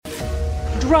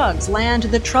drugs land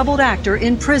the troubled actor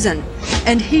in prison,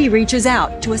 and he reaches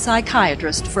out to a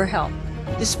psychiatrist for help.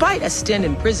 Despite a stint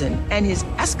in prison and his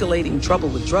escalating trouble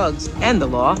with drugs and the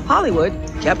law, Hollywood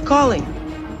kept calling.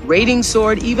 Ratings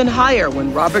soared even higher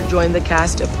when Robert joined the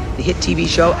cast of the hit TV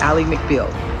show Ally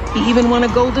McBeal. He even won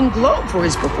a Golden Globe for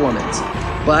his performance,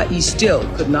 but he still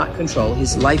could not control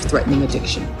his life-threatening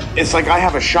addiction. It's like I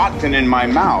have a shotgun in my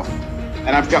mouth,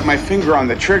 and I've got my finger on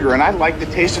the trigger, and I like the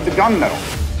taste of the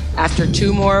gunmetal. After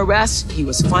 2 more arrests, he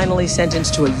was finally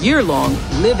sentenced to a year-long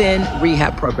live-in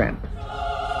rehab program.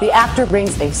 The actor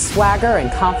brings a swagger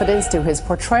and confidence to his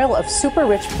portrayal of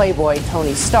super-rich playboy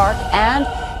Tony Stark and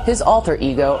his alter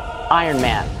ego, Iron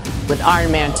Man. With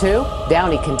Iron Man 2,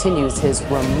 Downey continues his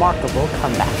remarkable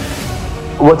comeback.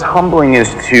 What's humbling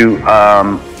is to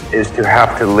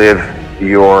have to live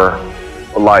your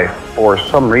life for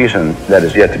some reason that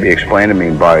is yet to be explained to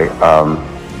me by.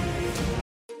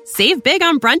 Save big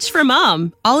on brunch for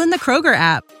mom, all in the Kroger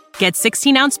app. Get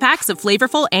 16-ounce packs of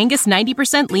flavorful Angus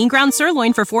 90% lean ground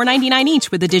sirloin for $4.99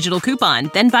 each with a digital coupon.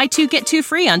 Then buy 2, get 2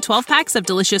 free on 12 packs of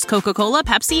delicious Coca-Cola,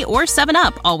 Pepsi, or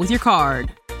 7-Up, all with your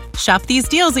card. Shop these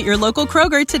deals at your local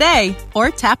Kroger today,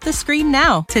 or tap the screen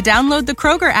now to download the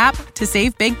Kroger app to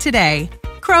save big today.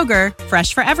 Kroger,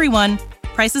 fresh for everyone.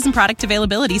 Prices and product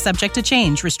availability subject to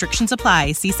change. Restrictions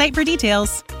apply. See site for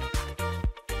details.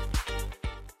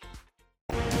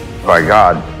 By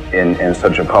God, in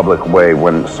such a public way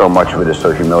when so much of it is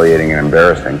so humiliating and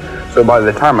embarrassing. So by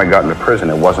the time I got into prison,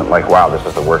 it wasn't like, wow, this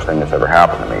is the worst thing that's ever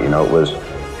happened to me. You know,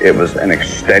 it was an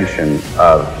extension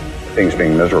of things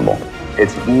being miserable.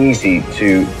 It's easy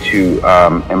to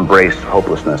embrace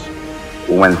hopelessness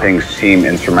when things seem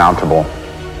insurmountable,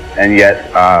 and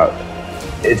yet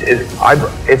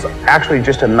it's actually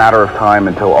just a matter of time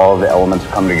until all of the elements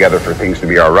come together for things to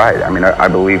be all right. I mean, I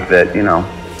believe that, you know,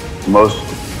 most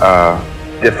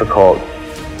difficult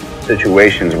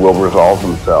situations will resolve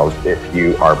themselves if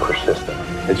you are persistent.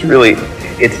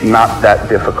 It's not that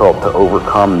difficult to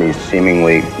overcome these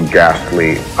seemingly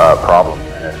ghastly problems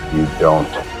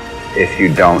if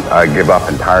you don't give up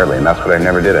entirely, and that's what I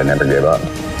never did. I never gave up.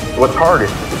 What's hard is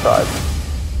to decide.